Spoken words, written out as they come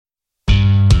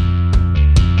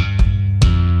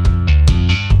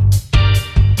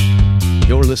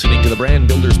listening to the Brand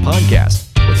Builders Podcast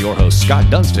with your hosts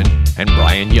Scott Dunston and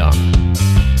Brian Young.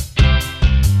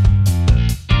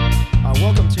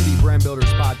 Welcome to the Brand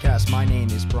Builders Podcast. My name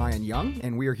is Brian Young,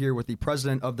 and we are here with the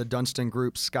president of the Dunston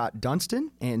Group, Scott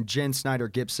Dunston, and Jen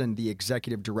Snyder-Gibson, the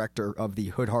executive director of the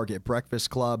Hood Hargett Breakfast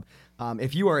Club.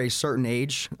 If you are a certain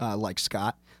age, like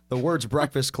Scott, the words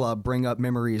Breakfast Club bring up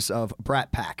memories of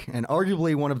Brat Pack, and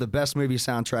arguably one of the best movie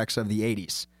soundtracks of the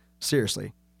 80s.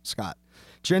 Seriously, Scott.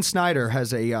 Jen Snyder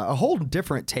has a whole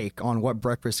different take on what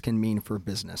breakfast can mean for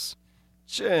business.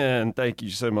 Jen, thank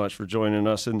you so much for joining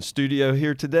us in the studio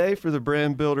here today for the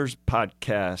Brand Builders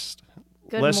Podcast.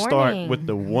 Let's start with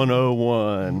the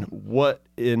 101. What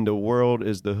in the world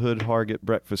is the Hood Hargett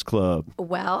Breakfast Club?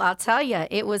 Well, I'll tell you,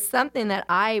 it was something that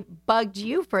I bugged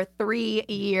you for 3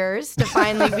 years to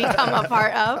finally become a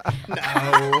part of.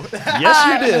 No.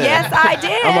 Yes, you did. Yes, I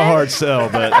did. I'm a hard sell,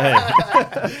 but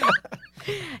hey.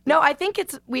 No, I think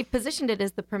we've positioned it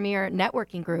as the premier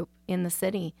networking group in the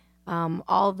city.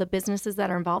 All of the businesses that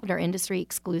are involved are industry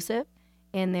exclusive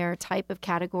in their type of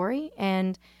category,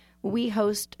 and we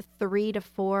host 3 to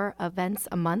 4 events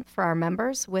a month for our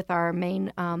members, with our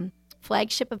main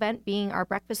flagship event being our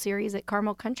breakfast series at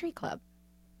Carmel Country Club.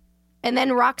 And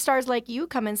then rock stars like you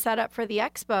come and set up for the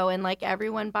expo, and like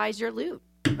everyone buys your loot.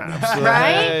 Absolutely.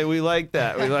 Right? Hey, we like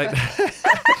that. We like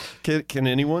that. Can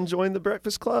anyone join the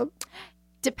Breakfast Club?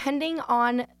 Depending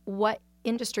on what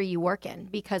industry you work in,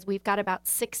 because we've got about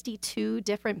 62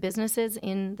 different businesses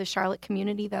in the Charlotte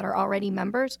community that are already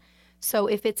members. So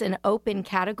if it's an open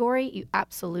category, you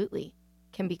absolutely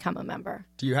can become a member.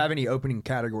 Do you have any opening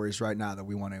categories right now that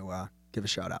we want to give a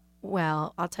shout out?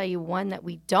 Well, I'll tell you one that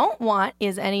we don't want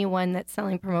is anyone that's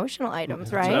selling promotional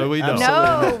items, right? No, we don't.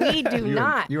 No, we do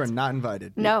not. You are not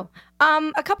invited. No.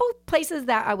 A couple places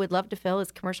that I would love to fill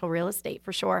is commercial real estate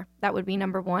for sure. That would be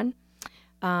number one.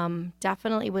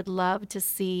 Definitely would love to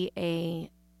see a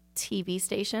TV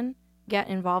station get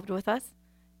involved with us.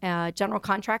 General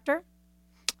contractor,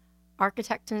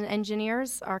 architect and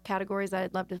engineers are categories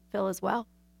I'd love to fill as well.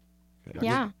 Okay.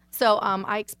 Yeah. So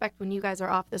I expect when you guys are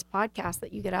off this podcast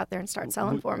that you get out there and start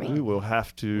selling for me. We will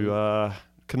have to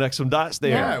connect some dots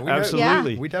there. Yeah, we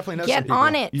absolutely. We definitely know Get some people.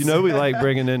 on it. You know we like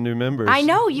bringing in new members. I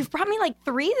know. You've brought me like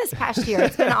 3 this past year.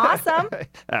 It's been awesome.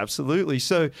 Absolutely.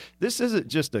 So this isn't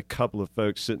just a couple of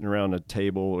folks sitting around a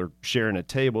table or sharing a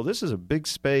table. This is a big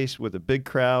space with a big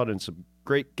crowd and some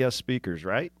great guest speakers,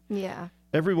 right? Yeah.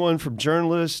 Everyone from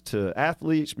journalists to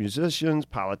athletes, musicians,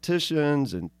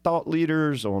 politicians, and thought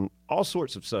leaders on all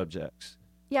sorts of subjects.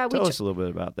 Yeah. Tell us a little bit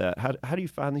about that. How do you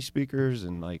find these speakers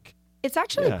and like... It's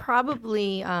actually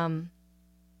probably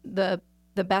the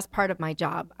best part of my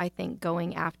job, I think,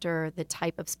 going after the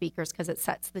type of speakers, because it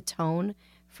sets the tone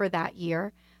for that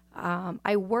year.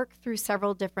 I work through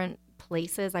several different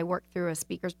places. I work through a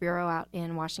speakers bureau out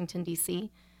in Washington, D.C.,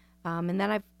 and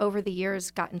then I've, over the years,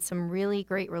 gotten some really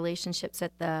great relationships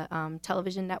at the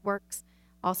television networks,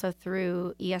 also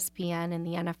through ESPN and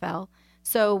the NFL.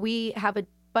 So we have a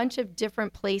bunch of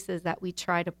different places that we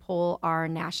try to pull our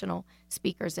national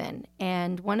speakers in.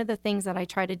 And one of the things that I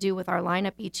try to do with our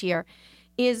lineup each year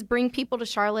is bring people to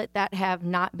Charlotte that have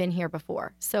not been here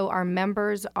before. So our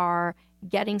members are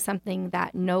getting something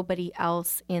that nobody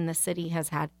else in the city has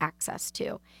had access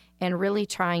to, and really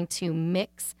trying to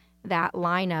mix that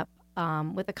lineup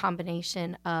with a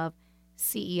combination of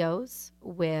CEOs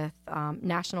with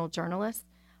national journalists.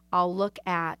 I'll look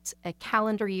at a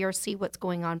calendar year, see what's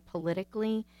going on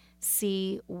politically,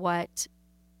 see what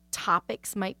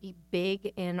topics might be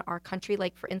big in our country.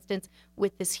 Like, for instance,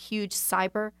 with this huge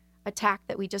cyber attack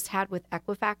that we just had with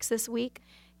Equifax this week,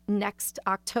 next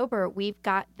October, we've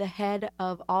got the head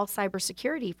of all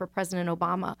cybersecurity for President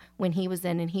Obama when he was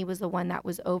in, and he was the one that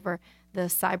was over the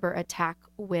cyber attack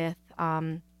with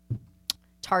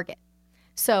Target.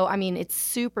 So, I mean, it's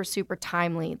super, super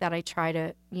timely that I try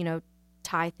to,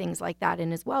 tie things like that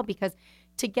in as well, because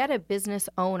to get a business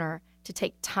owner to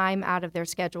take time out of their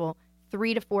schedule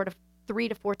 3 to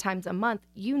 4 times a month,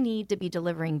 you need to be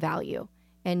delivering value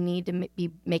and need to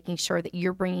be making sure that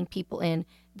you're bringing people in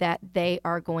that they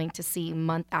are going to see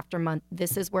month after month.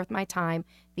 This is worth my time.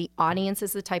 The audience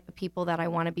is the type of people that I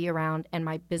want to be around, and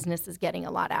my business is getting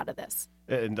a lot out of this.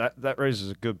 And that raises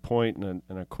a good point and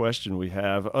a question we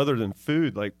have. Other than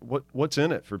food, like what's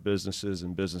in it for businesses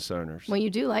and business owners? Well, you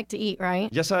do like to eat, right?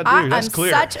 Yes, I do. That's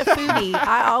clear. I'm such a foodie.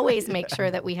 I always make sure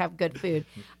that we have good food.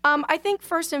 I think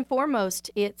first and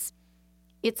foremost, it's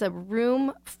a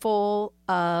room full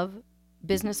of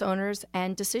business owners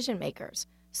and decision makers.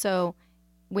 So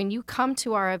when you come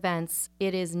to our events,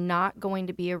 it is not going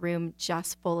to be a room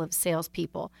just full of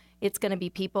salespeople. It's going to be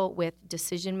people with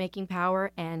decision-making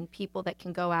power and people that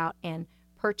can go out and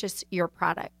purchase your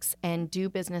products and do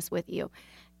business with you.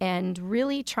 And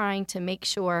really trying to make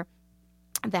sure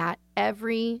that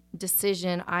every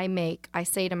decision I make, I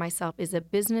say to myself, is a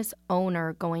business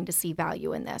owner going to see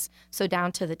value in this? So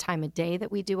down to the time of day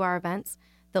that we do our events,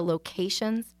 the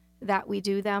locations that we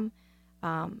do them,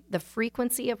 the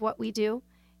frequency of what we do,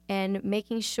 and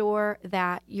making sure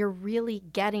that you're really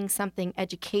getting something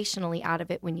educationally out of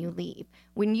it when you leave.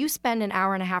 When you spend an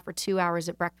hour and a half or 2 hours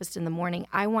at breakfast in the morning,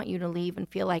 I want you to leave and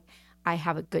feel like I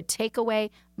have a good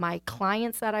takeaway. My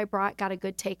clients that I brought got a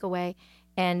good takeaway.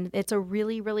 And it's a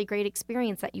really, really great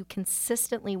experience that you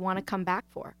consistently want to come back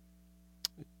for.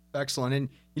 Excellent.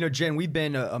 And, Jen, we've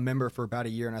been a member for about a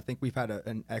year, and I think we've had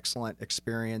an excellent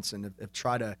experience and have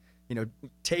tried to,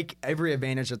 take every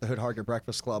advantage that the Hood Hargett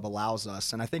Breakfast Club allows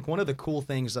us. And I think one of the cool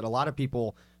things that a lot of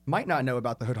people might not know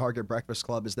about the Hood Hargett Breakfast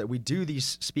Club is that we do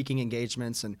these speaking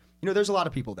engagements, and there's a lot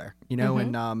of people there,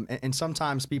 and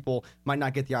sometimes people might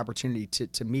not get the opportunity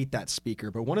to meet that speaker.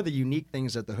 But one of the unique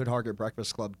things that the Hood Hargett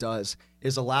Breakfast Club does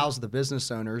is allows the business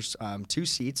owners 2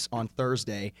 seats on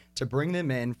Thursday to bring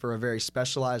them in for a very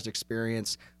specialized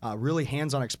experience, really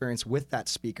hands-on experience with that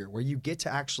speaker, where you get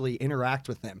to actually interact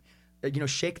with them.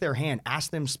 Shake their hand, ask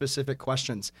them specific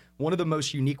questions. One of the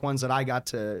most unique ones that I got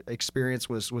to experience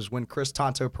was when Chris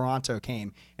Tonto Peranto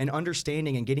came, and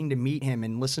understanding and getting to meet him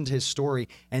and listen to his story,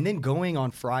 and then going on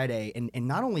Friday and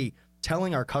not only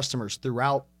telling our customers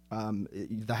throughout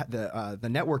the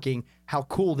networking how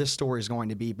cool this story is going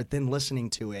to be, but then listening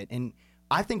to it. And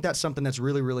I think that's something that's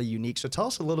really, really unique. So tell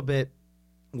us a little bit,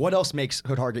 what else makes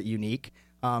Hood Hargett unique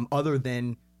other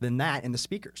than that and the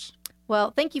speakers?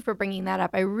 Well, thank you for bringing that up.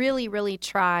 I really, really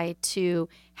try to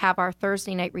have our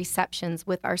Thursday night receptions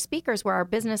with our speakers where our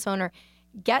business owner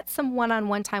gets some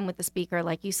one-on-one time with the speaker.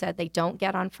 Like you said, they don't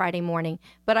get on Friday morning.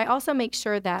 But I also make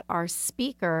sure that our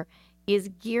speaker is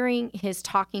gearing his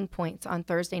talking points on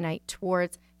Thursday night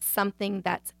towards something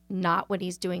that's not what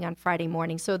he's doing on Friday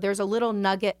morning. So there's a little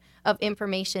nugget of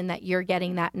information that you're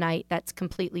getting that night that's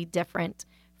completely different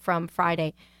from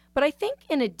Friday. But I think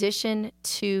in addition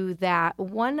to that,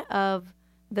 one of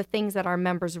the things that our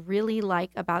members really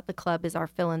like about the club is our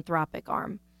philanthropic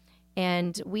arm.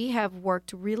 And we have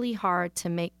worked really hard to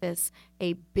make this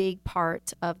a big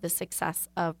part of the success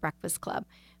of Breakfast Club.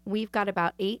 We've got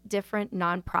about 8 different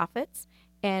nonprofits,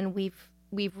 and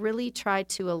we've really tried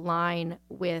to align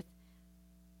with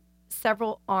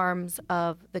several arms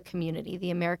of the community: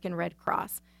 the American Red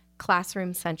Cross,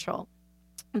 Classroom Central,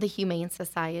 the Humane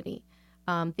Society,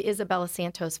 the Isabella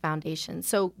Santos Foundation.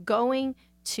 So going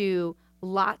to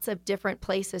lots of different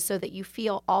places so that you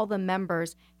feel all the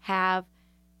members have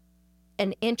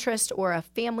an interest or a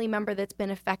family member that's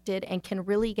been affected and can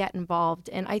really get involved.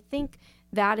 And I think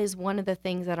that is one of the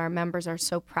things that our members are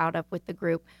so proud of with the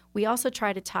group. We also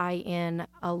try to tie in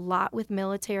a lot with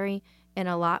military and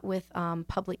a lot with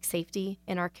public safety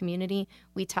in our community.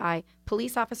 We tie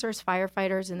police officers,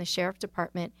 firefighters, and the sheriff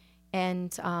department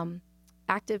and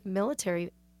active military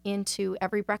into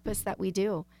every breakfast that we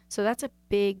do. So that's a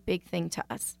big, big thing to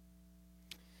us.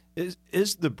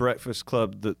 Is the Breakfast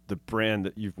Club the brand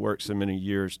that you've worked so many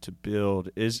years to build?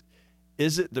 Is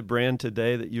it the brand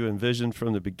today that you envisioned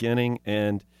from the beginning?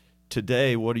 And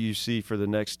today, what do you see for the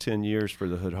next 10 years for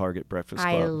the Hood Hargett Breakfast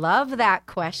Club? I love that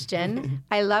question.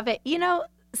 I love it.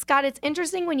 Scott, it's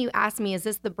interesting when you ask me, is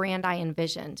this the brand I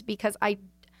envisioned? Because I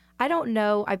don't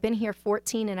know. I've been here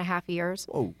 14 and a half years.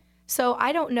 Whoa. So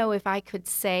I don't know if I could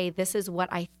say this is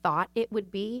what I thought it would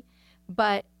be,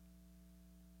 but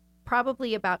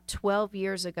probably about 12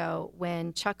 years ago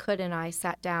when Chuck Hood and I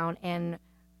sat down and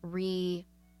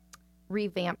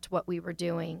revamped what we were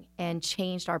doing and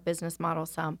changed our business model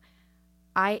some,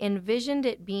 I envisioned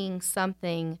it being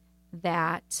something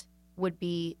that would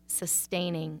be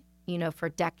sustaining, for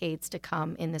decades to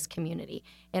come in this community.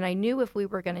 And I knew if we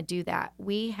were going to do that,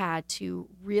 we had to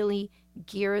really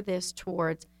gear this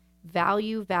towards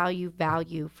value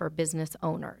for business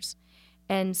owners.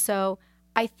 And so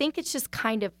I think it's just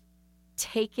kind of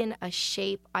taken a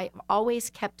shape. I've always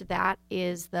kept that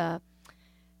is the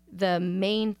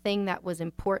main thing that was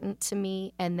important to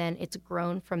me, and then it's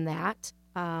grown from that.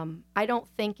 I don't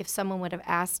think if someone would have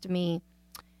asked me,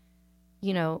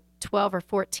 12 or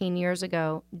 14 years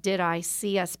ago, did I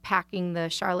see us packing the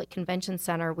Charlotte Convention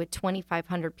Center with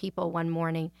 2,500 people one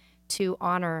morning to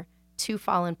honor 2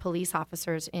 fallen police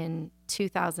officers in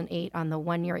 2008 on the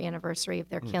 1-year anniversary of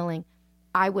their killing,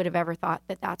 I would have ever thought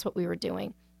that that's what we were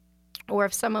doing. Or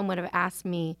if someone would have asked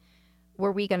me,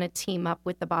 were we going to team up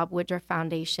with the Bob Woodruff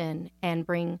Foundation and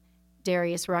bring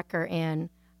Darius Rucker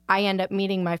in I end up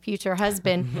meeting my future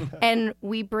husband, and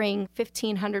we bring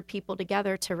 1,500 people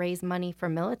together to raise money for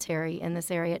military in this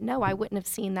area. No, I wouldn't have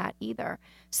seen that either.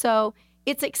 So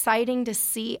it's exciting to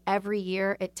see every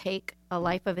year it take a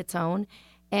life of its own.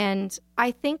 And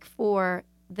I think for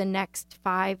the next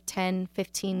 5, 10,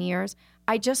 15 years,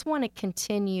 I just want to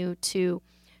continue to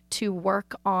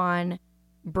work on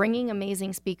bringing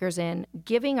amazing speakers in,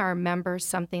 giving our members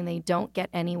something they don't get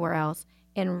anywhere else,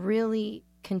 and really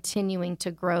continuing to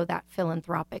grow that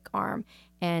philanthropic arm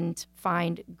and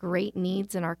find great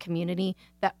needs in our community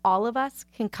that all of us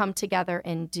can come together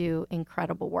and do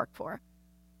incredible work for.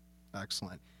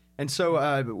 Excellent. And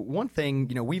so one thing,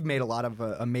 we've made a lot of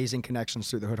amazing connections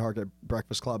through the Hood Hargett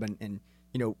Breakfast Club, and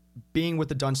being with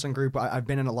the Dunston Group, I've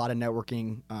been in a lot of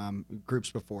networking groups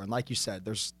before. And like you said,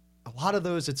 there's a lot of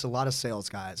those. It's a lot of sales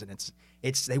guys, and it's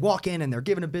they walk in and they're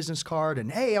given a business card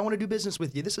and, hey, I want to do business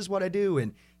with you. This is what I do.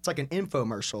 And it's like an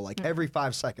infomercial, like every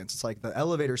 5 seconds. It's like the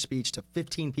elevator speech to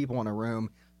 15 people in a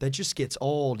room that just gets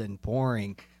old and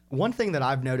boring. One thing that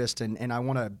I've noticed, and I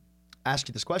want to ask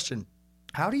you this question,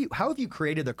 how have you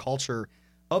created the culture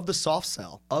of the soft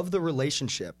sell, of the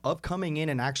relationship, of coming in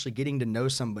and actually getting to know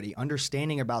somebody,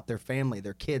 understanding about their family,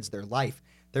 their kids, their life,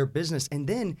 their business, and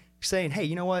then saying, hey,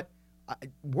 you know what?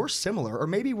 We're similar, or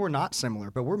maybe we're not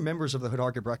similar, but we're members of the Hood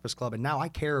Hargett Breakfast Club, and now I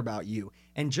care about you.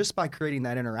 And just by creating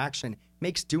that interaction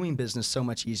makes doing business so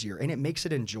much easier, and it makes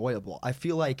it enjoyable. I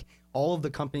feel like all of the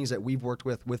companies that we've worked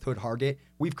with Hood Hargett,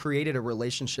 we've created a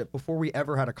relationship before we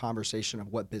ever had a conversation of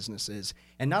what business is.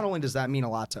 And not only does that mean a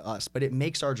lot to us, but it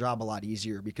makes our job a lot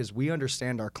easier because we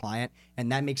understand our client, and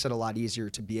that makes it a lot easier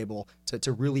to be able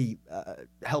to really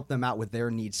help them out with their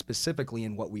needs specifically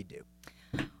in what we do.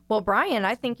 Well, Brian,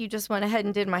 I think you just went ahead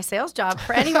and did my sales job.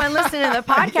 For anyone listening to the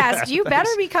podcast, you better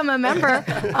become a member.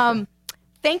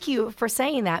 Thank you for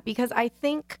saying that, because I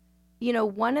think,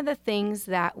 one of the things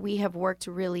that we have worked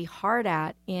really hard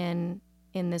at in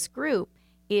this group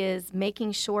is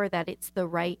making sure that it's the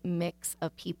right mix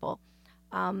of people.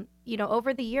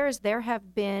 Over the years, there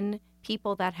have been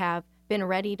people that have been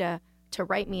ready to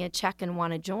write me a check and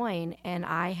want to join, and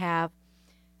I have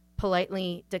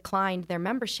politely declined their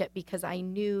membership because I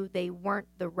knew they weren't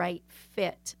the right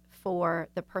fit for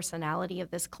the personality of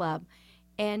this club.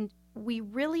 And we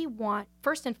really want,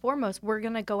 first and foremost, we're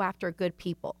going to go after good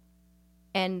people.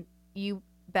 And you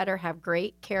better have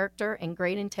great character and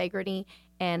great integrity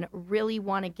and really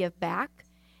want to give back.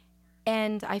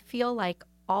 And I feel like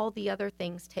all the other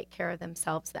things take care of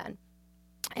themselves then.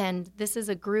 And this is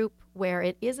a group where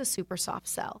it is a super soft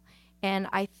sell. And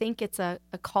I think it's a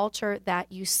culture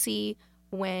that you see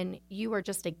when you are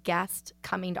just a guest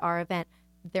coming to our event.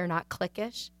 They're not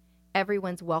cliquish.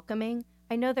 Everyone's welcoming.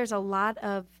 I know there's a lot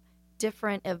of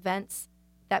different events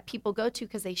that people go to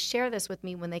because they share this with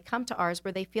me when they come to ours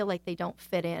where they feel like they don't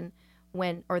fit in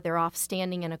or they're off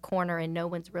standing in a corner and no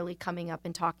one's really coming up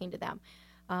and talking to them.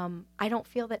 I don't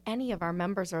feel that any of our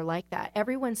members are like that.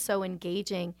 Everyone's so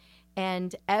engaging,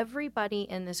 and everybody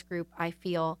in this group, I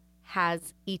feel,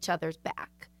 has each other's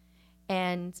back.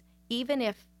 And even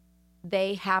if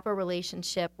they have a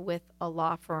relationship with a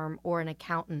law firm or an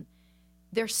accountant,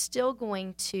 they're still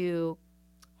going to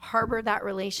harbor that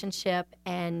relationship,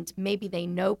 and maybe they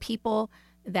know people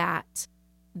that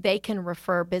they can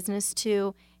refer business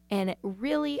to. And it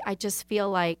really, I just feel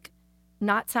like,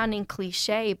 not sounding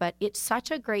cliche, but it's such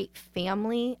a great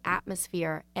family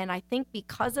atmosphere. And I think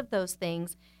because of those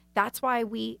things, that's why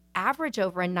we average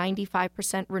over a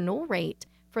 95% renewal rate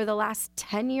for the last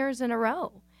 10 years in a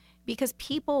row, because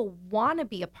people want to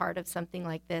be a part of something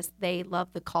like this. They love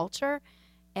the culture,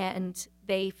 and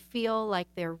they feel like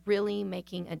they're really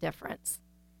making a difference.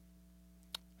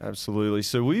 Absolutely.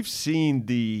 So we've seen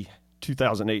the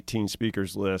 2018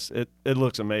 speakers list. It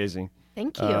looks amazing.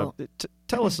 Thank you.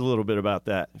 Tell us a little bit about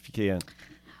that, if you can.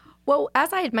 Well,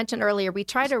 as I had mentioned earlier, we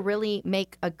try to really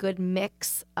make a good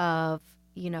mix of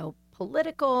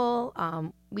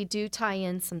political. We do tie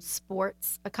in some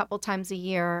sports a couple times a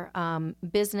year,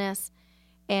 business.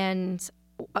 And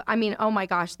I mean, oh my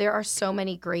gosh, there are so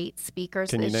many great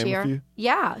speakers this year. Can you name a few?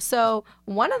 Yeah. So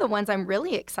one of the ones I'm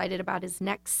really excited about is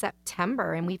next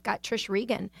September. And we've got Trish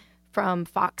Regan from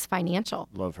Fox Financial.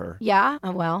 Love her. Yeah.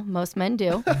 Well, most men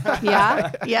do.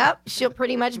 Yeah. Yep. She'll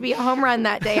pretty much be a home run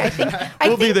that day. I think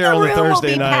we'll be there on the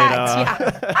Thursday night.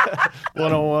 Yeah.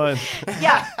 101.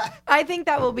 Yeah. I think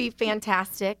that will be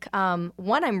fantastic. One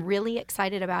I'm really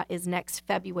excited about is next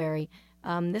February.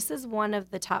 This is one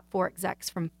of the top 4 execs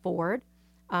from Ford,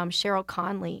 Cheryl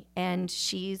Conley, and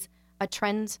she's a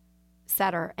trend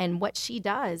setter. And what she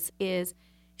does is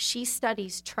she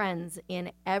studies trends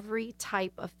in every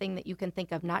type of thing that you can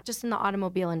think of, not just in the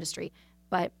automobile industry,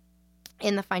 but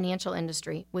in the financial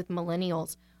industry with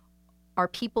millennials. Are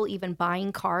people even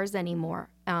buying cars anymore?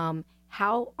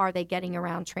 How are they getting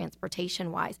around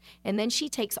transportation-wise? And then she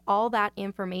takes all that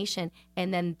information,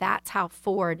 and then that's how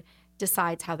Ford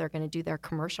decides how they're going to do their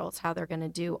commercials, how they're going to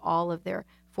do all of their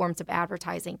forms of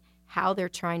advertising, how they're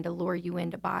trying to lure you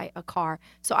in to buy a car.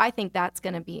 So I think that's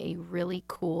going to be a really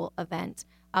cool event.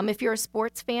 If you're a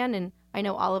sports fan, and I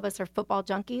know all of us are football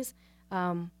junkies,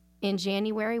 in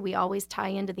January we always tie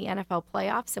into the NFL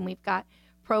playoffs, and we've got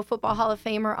Pro Football Hall of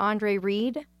Famer Andre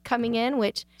Reed coming in,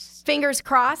 which, fingers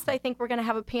crossed, I think we're going to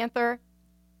have a Panther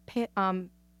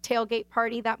tailgate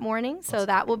party that morning, so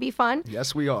that will be fun.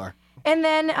 Yes, we are. And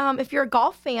then if you're a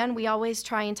golf fan, we always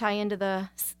try and tie into the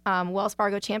Wells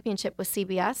Fargo Championship with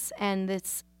CBS, and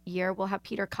this year we'll have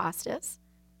Peter Kostis,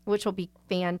 which will be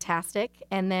fantastic.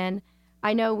 And then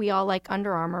I know we all like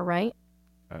Under Armour, right?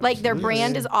 Absolutely. Like, their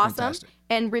brand is awesome. Fantastic.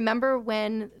 And remember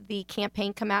when the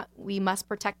campaign came out, we must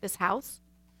protect this house?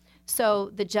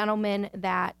 So the gentleman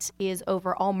that is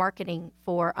over all marketing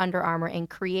for Under Armour and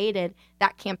created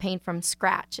that campaign from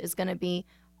scratch is going to be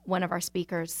one of our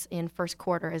speakers in first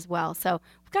quarter as well. So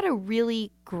we've got a really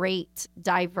great,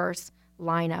 diverse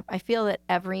lineup. I feel that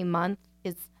every month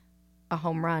is a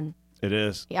home run. It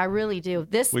is. Yeah, I really do.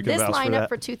 This lineup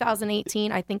for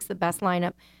 2018, I think, is the best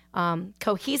lineup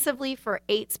cohesively for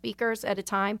 8 speakers at a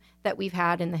time that we've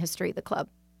had in the history of the club.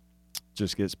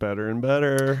 Just gets better and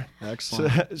better.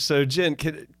 Excellent. So Jen,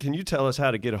 can you tell us how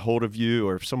to get a hold of you,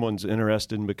 or if someone's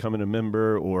interested in becoming a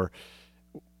member or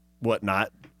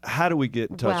whatnot? How do we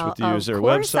get in touch with you? Is there a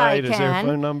website? Is there a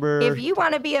phone number? If you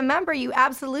want to be a member, you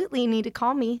absolutely need to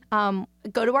call me.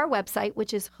 Go to our website,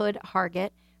 which is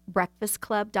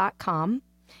hoodhargetbreakfastclub.com,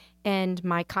 and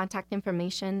my contact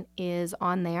information is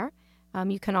on there.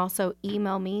 You can also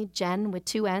email me, Jen with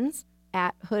 2 N's,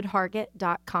 at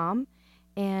hoodharget.com,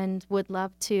 and would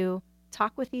love to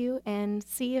talk with you and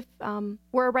see if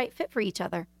we're a right fit for each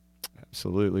other.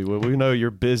 Absolutely. Well, we know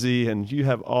you're busy and you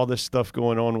have all this stuff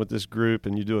going on with this group,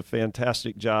 and you do a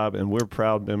fantastic job, and we're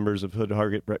proud members of Hood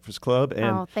Harget Breakfast Club.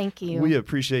 And thank you. We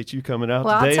appreciate you coming out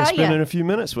today and spending a few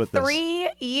minutes with us. 3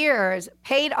 years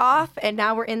paid off, and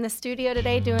now we're in the studio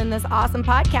today doing this awesome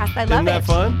podcast. I love it. Isn't that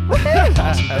fun?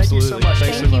 Awesome. Thank you so much.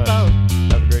 Thank you both.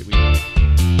 Have a great weekend.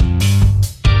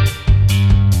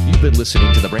 You've been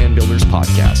listening to the Brand Builders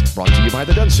Podcast, brought to you by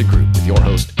the Dunston Group with your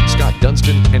hosts, Scott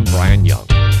Dunston and Brian Young.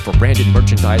 For branded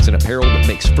merchandise and apparel that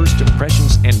makes first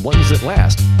impressions and ones that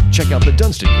last, check out the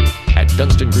Dunston Group at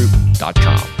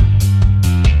dunstongroup.com.